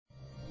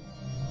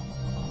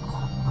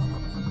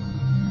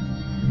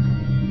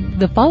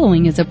The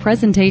following is a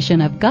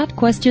presentation of Got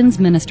Questions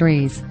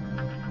Ministries.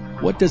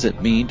 What does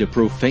it mean to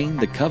profane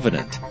the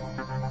covenant?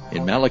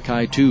 In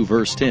Malachi 2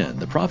 verse 10,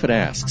 the prophet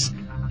asks,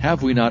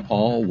 "Have we not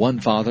all one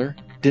Father?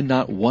 Did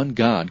not one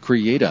God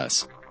create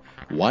us?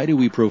 Why do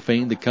we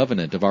profane the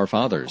covenant of our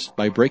fathers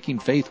by breaking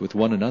faith with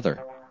one another?"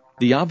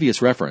 The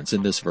obvious reference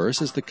in this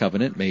verse is the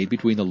covenant made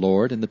between the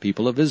Lord and the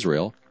people of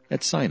Israel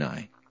at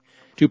Sinai.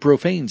 To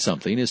profane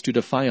something is to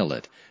defile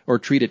it or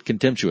treat it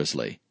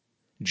contemptuously.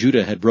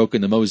 Judah had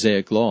broken the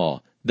Mosaic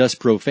law, thus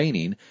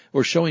profaning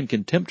or showing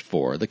contempt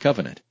for the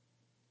covenant.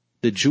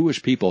 The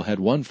Jewish people had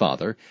one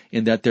Father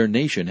in that their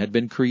nation had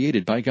been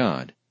created by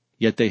God,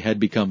 yet they had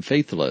become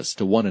faithless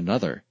to one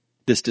another.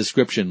 This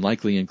description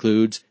likely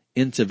includes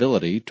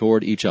incivility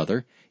toward each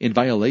other in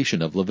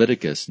violation of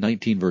Leviticus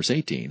 19 verse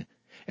 18,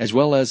 as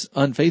well as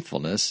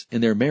unfaithfulness in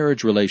their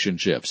marriage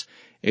relationships.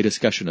 A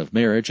discussion of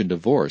marriage and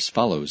divorce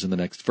follows in the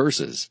next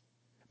verses.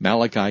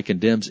 Malachi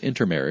condemns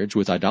intermarriage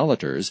with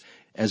idolaters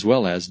as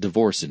well as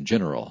divorce in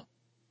general.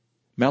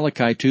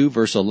 Malachi 2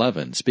 verse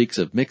 11 speaks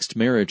of mixed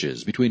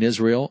marriages between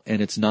Israel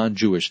and its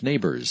non-Jewish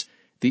neighbors.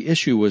 The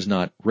issue was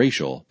not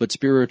racial, but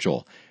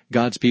spiritual.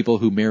 God's people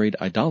who married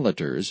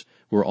idolaters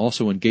were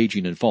also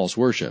engaging in false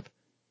worship.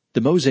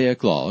 The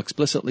Mosaic law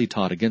explicitly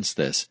taught against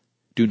this.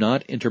 Do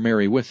not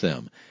intermarry with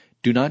them.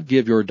 Do not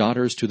give your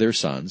daughters to their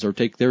sons or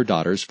take their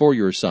daughters for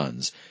your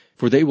sons,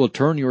 for they will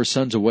turn your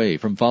sons away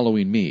from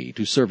following me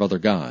to serve other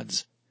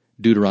gods.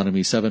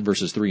 Deuteronomy 7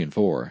 verses 3 and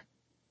 4.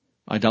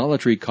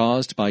 Idolatry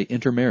caused by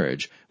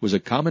intermarriage was a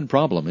common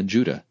problem in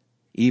Judah.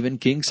 Even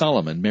King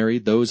Solomon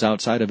married those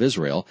outside of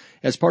Israel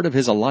as part of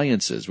his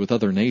alliances with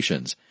other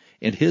nations,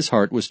 and his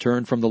heart was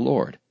turned from the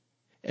Lord.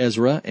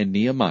 Ezra and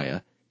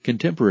Nehemiah,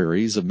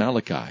 contemporaries of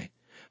Malachi,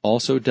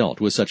 also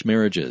dealt with such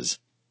marriages.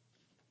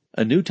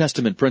 A New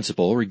Testament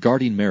principle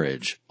regarding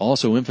marriage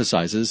also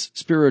emphasizes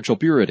spiritual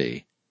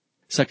purity.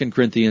 2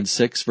 Corinthians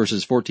 6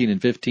 verses 14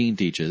 and 15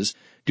 teaches,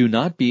 "Do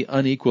not be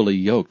unequally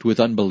yoked with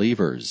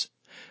unbelievers."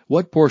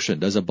 What portion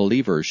does a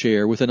believer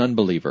share with an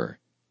unbeliever?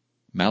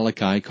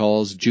 Malachi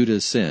calls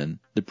Judah's sin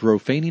the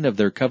profaning of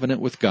their covenant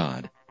with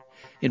God.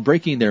 In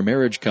breaking their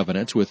marriage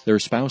covenants with their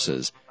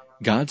spouses,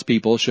 God's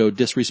people showed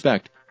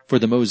disrespect for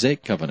the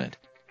Mosaic covenant.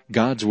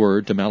 God's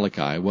word to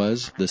Malachi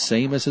was the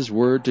same as his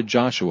word to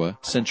Joshua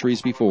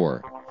centuries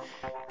before.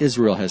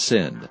 Israel has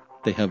sinned.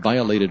 They have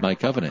violated my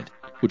covenant,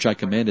 which I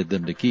commanded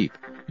them to keep.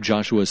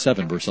 Joshua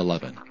 7 verse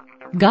 11.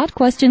 Got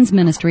Questions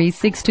Ministries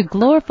seeks to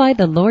glorify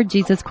the Lord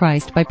Jesus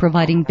Christ by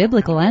providing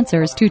biblical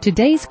answers to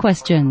today's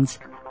questions.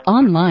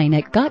 Online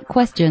at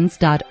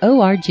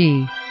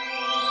gotquestions.org.